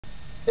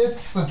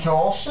It's the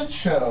Joel Shit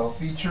Show,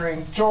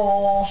 featuring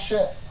Joel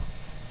Shit.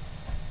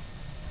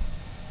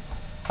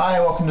 Hi,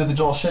 and welcome to the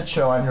Joel Shit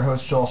Show. I'm your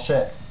host, Joel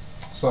Shit.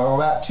 So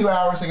about 2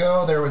 hours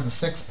ago, there was a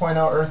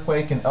 6.0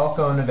 earthquake in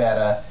Elko,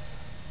 Nevada.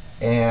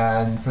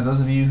 And for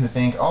those of you who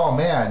think, oh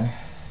man,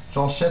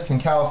 Joel Shit's in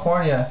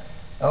California,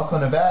 Elko,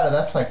 Nevada,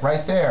 that's like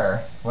right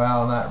there.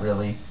 Well, not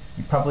really.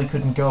 You probably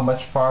couldn't go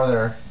much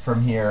farther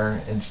from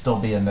here and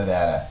still be in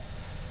Nevada.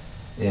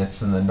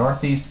 It's in the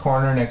northeast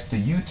corner next to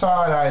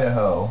Utah and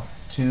Idaho,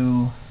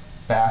 two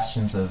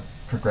bastions of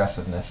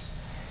progressiveness.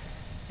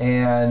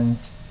 And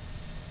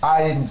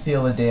I didn't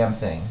feel a damn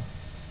thing.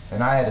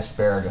 And I had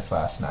asparagus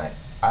last night.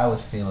 I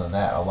was feeling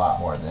that a lot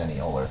more than any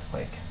old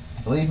earthquake.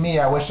 Believe me,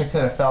 I wish I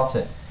could have felt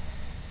it.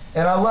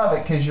 And I love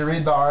it because you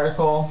read the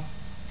article,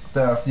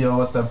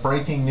 with the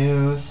breaking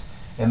news,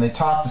 and they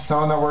talk to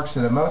someone that works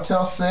at a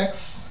Motel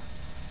 6.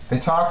 They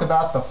talk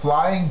about the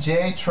Flying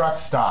J truck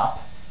stop,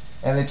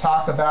 and they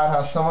talk about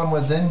how someone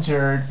was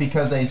injured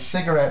because a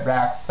cigarette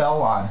rack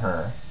fell on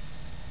her.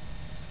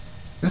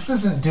 This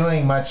isn't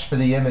doing much for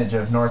the image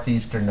of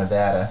northeastern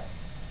Nevada.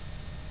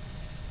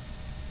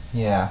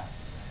 Yeah.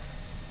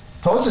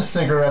 Told you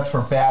cigarettes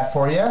were bad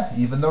for you.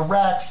 Even the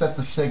racks that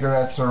the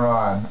cigarettes are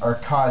on are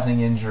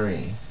causing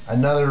injury.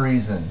 Another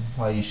reason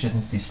why you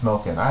shouldn't be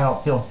smoking. I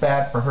don't feel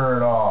bad for her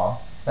at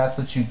all. That's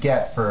what you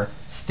get for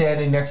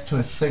standing next to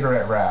a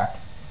cigarette rack.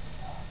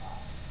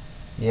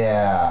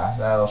 Yeah,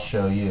 that'll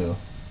show you.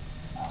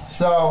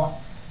 So,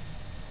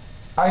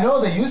 I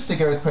know they used to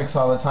get earthquakes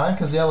all the time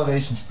because the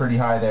elevation's pretty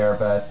high there,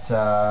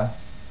 but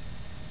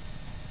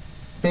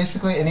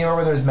basically anywhere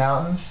where there's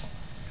mountains,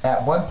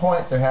 at one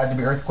point there had to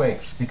be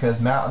earthquakes because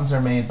mountains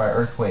are made by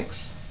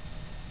earthquakes.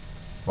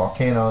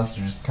 Volcanoes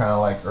are just kind of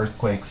like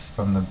earthquakes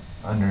from the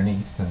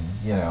underneath, and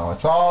you know,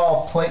 it's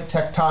all plate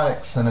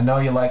tectonics, and I know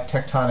you like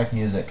tectonic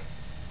music.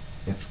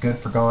 It's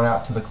good for going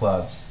out to the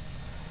clubs.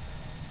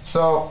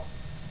 So,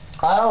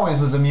 I always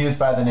was amused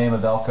by the name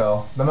of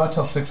Elko. The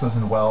Motel 6 was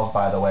in Wells,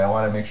 by the way. I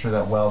want to make sure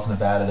that Wells,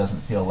 Nevada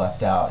doesn't feel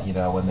left out, you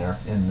know, when they're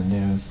in the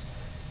news.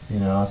 You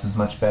know, this is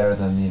much better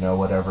than, you know,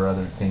 whatever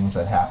other things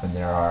that happen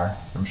there are.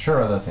 I'm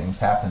sure other things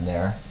happen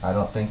there. I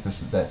don't think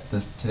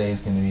today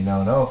is going to be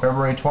known. Oh,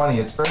 February 20th,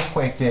 it's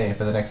Earthquake Day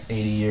for the next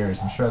 80 years.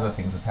 I'm sure other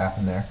things have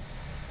happened there.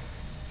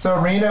 So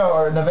Reno,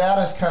 or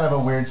Nevada, is kind of a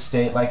weird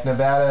state. Like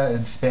Nevada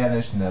in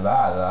Spanish,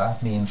 Nevada,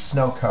 means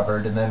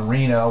snow-covered, and then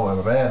Reno,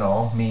 or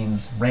Reno,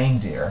 means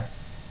reindeer.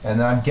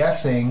 And I'm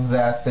guessing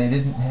that they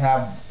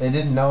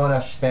didn't know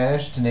enough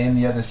Spanish to name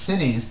the other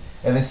cities,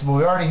 and they said, well,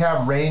 we already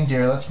have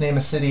reindeer, let's name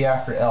a city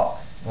after elk.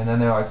 And then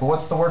they're like, well,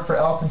 what's the word for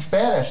elk in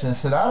Spanish? And they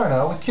said, I don't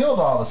know, we killed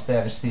all the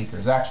Spanish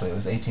speakers. Actually, it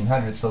was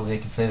 1800s, so they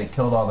could say they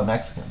killed all the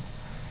Mexicans.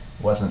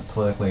 It wasn't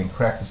politically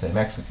incorrect to say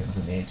Mexicans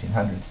in the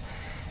 1800s.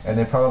 And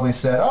they probably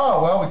said,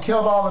 oh, well, we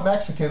killed all the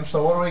Mexicans,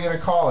 so what are we going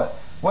to call it?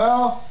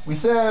 Well, we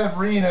said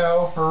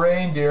Reno for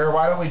reindeer,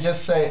 why don't we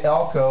just say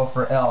Elko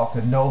for elk,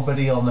 and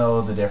nobody will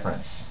know the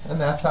difference.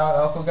 And that's how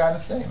Elko got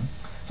its name.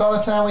 That's all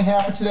the time we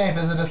have for today.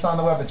 Visit us on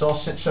the web at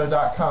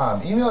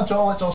joelshitshow.com. Email Joel at